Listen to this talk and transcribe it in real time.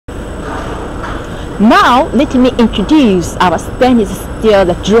Now let me introduce our stainless steel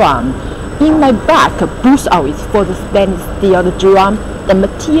drum. In my back, both of it for the stainless steel drum. The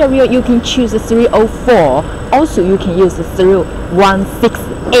material you can choose 304. Also you can use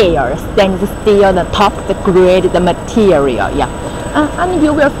 316L stainless steel, the top the grade the material. And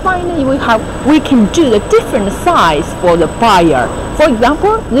you will find we can do the different size for the buyer. For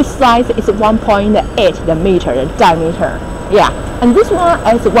example, this size is 1.8 meter diameter. And this one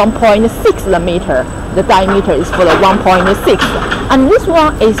is 1.6 meter. The diameter is for the 1.6, and this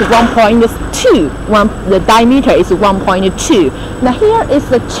one is 1.2. The diameter is 1.2. Now here is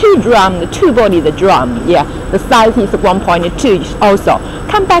the two body the drum. The size is 1.2 also.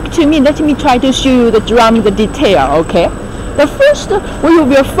 Come back to me. Let me try to show you the drum, the detail. Okay. The first we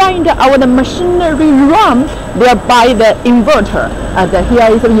will find our machinery drum there by the inverter. Here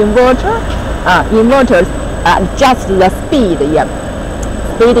is the inverter. Inverters adjust the speed.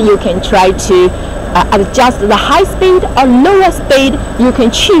 Speed you can try to adjust the high speed or lower speed. You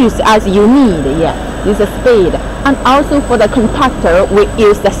can choose as you need. This is speed. And also for the contactor we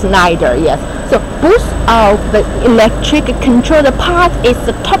use the Schneider. So both of the electric control part is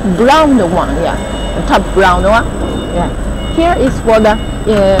the top brown one. The top brown one. Here is for the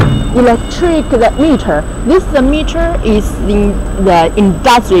electric meter. This meter is in the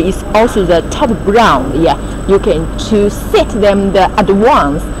industry is also the top brown. You can to set them at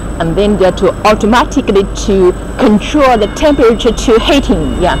once and then to automatically to control the temperature to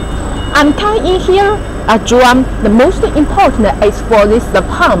heating. And come in here a drum. The most important is for this the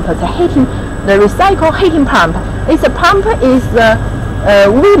pump, the heating, the recycle heating pump. This pump is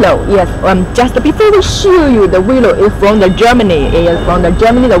Willow. Just before we show you the Willow is from the Germany.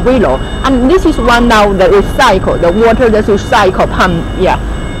 The Willow, and this is one now the recycle, the water the recycle pump.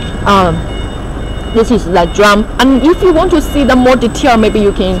 This is the drum, and if you want to see the more detail, maybe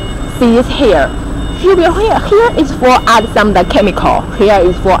you can see it here. Here is for add some the chemical. Here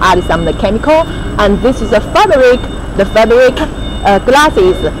is for add some the chemical, and this is the fabric. The fabric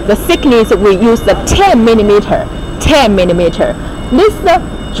glasses. The thickness we use the 10 millimeter. 10 millimeter. This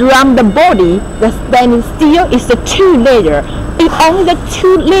drum the body, the stainless steel is the 2 layer. If only the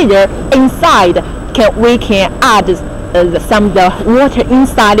 2 layer inside we can add some the water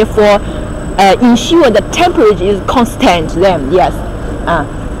inside for ensure the temperature is constant.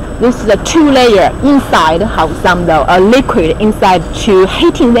 This is the 2 layer inside have some the liquid inside to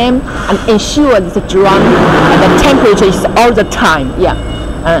heating them and ensure the drum the temperature is all the time.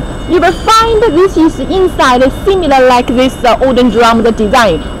 You will find this is inside similar like this olden drum the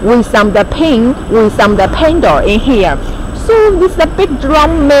design with some the pin, with some the pendle in here. So this the big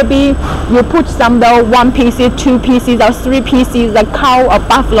drum, maybe you put some the 1 piece, 2 pieces or 3 pieces, the cow or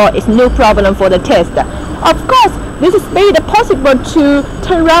buffalo is no problem for the test. Of course, this is made possible to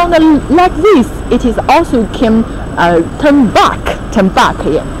turn around like this. It is also can turn back.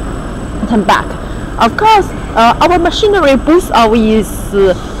 Of course, our machinery both of is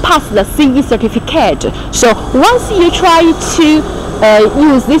pass the CE certificate. So once you try to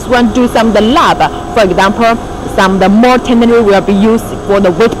use this one, do some the lab. For example, some the more tenderness will be used for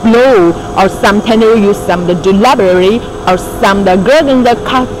the wet blow, or some tenderness use some the do library, or some the girl in the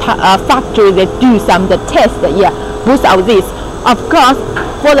factory that do some the test. Both of these. Of course,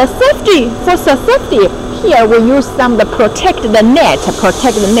 for the safety, here we use some the protect the net,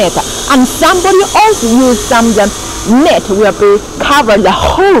 and somebody also use some the net will be cover the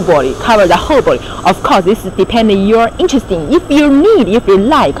whole body. Of course, this is depending your interesting. If you need, if you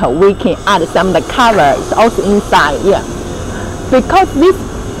like, we can add some the covers also inside. Because this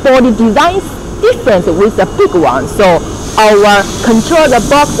body design is different with the big one, so our control the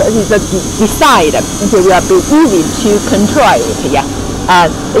box is beside. It will be easy to control it.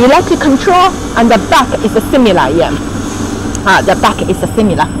 Electric control and the back is similar. The back is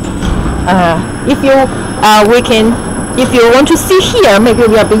similar. If you want to see here, maybe it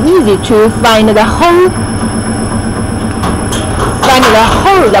will be easy to find the whole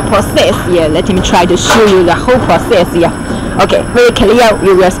the process. Let me try to show you the whole process. Okay, very clear.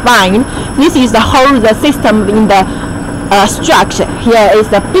 You will find this is the whole the system in the structure. Here is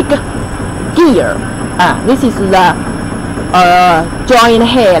the big gear. This is the joint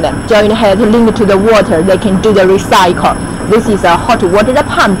head linked to the water. They can do the recycle. This is a hot water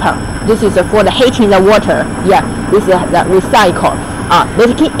pump. This is for the heating the water. This is the recycle.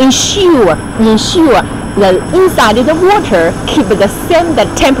 They can ensure the inside of the water keep the same the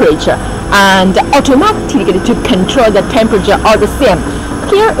temperature and automatically to control the temperature all the same.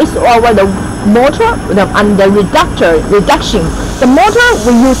 Here is our the motor and the reduction. The motor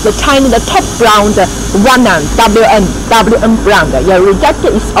we use the tiny the top brown WN brand. Yeah,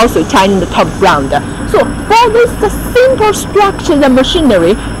 rejected is also Chinese top brand. So for this simple structure and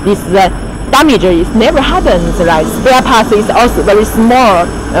machinery, this damage is never happens, right? Spare parts is also very small.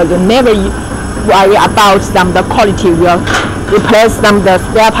 You never worry about the quality will replace the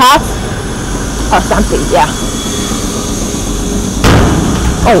spare parts or something. Yeah.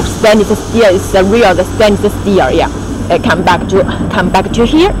 Oh, stainless steel is the real stainless steel. Yeah. Come back to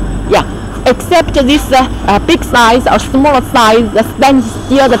here. Yeah. Except this big size or smaller size, the stainless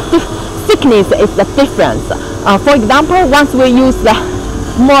steel, the thickness is the difference. For example, once we use the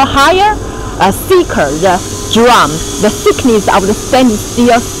more higher, thicker the drum, the thickness of the stainless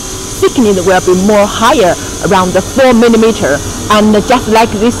steel thickness will be more higher, around 4 millimeter. And just like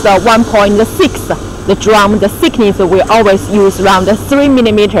this 1.6. The drum, the thickness we always use around 3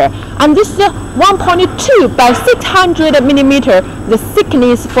 millimeter, and this 1.2 by 600 millimeter, the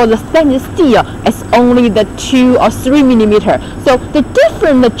thickness for the stainless steel is only the 2 or 3 millimeter. So the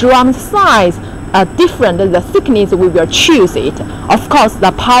different drum size, different the thickness we will choose it. Of course,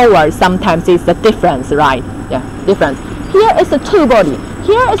 the power sometimes is the difference, right? Yeah, difference. Here is the two body.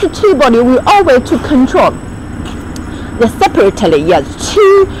 Here is the two body. We always to control the separately. Yes,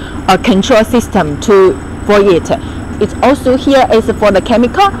 two control system for it. It's also here is for the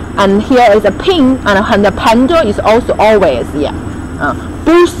chemical, and here is a pin, and the handle is also always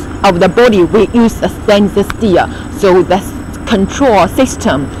both of the body we use a stainless steel. So the control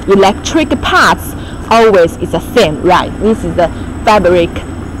system, electric parts always is the same, right? This is the fabric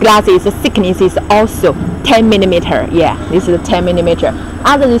glasses. The thickness is also 10 millimeter. Yeah, this is 10 millimeter.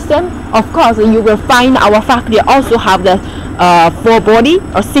 Other than the same, of course, you will find our factory also have the 4 body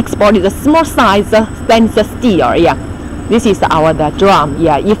or 6 body, the small size stainless steel. Yeah, this is the drum.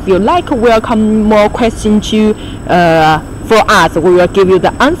 Yeah, if you like, welcome more questions to for us. We will give you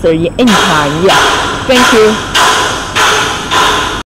the answer in any time. Yeah, thank you.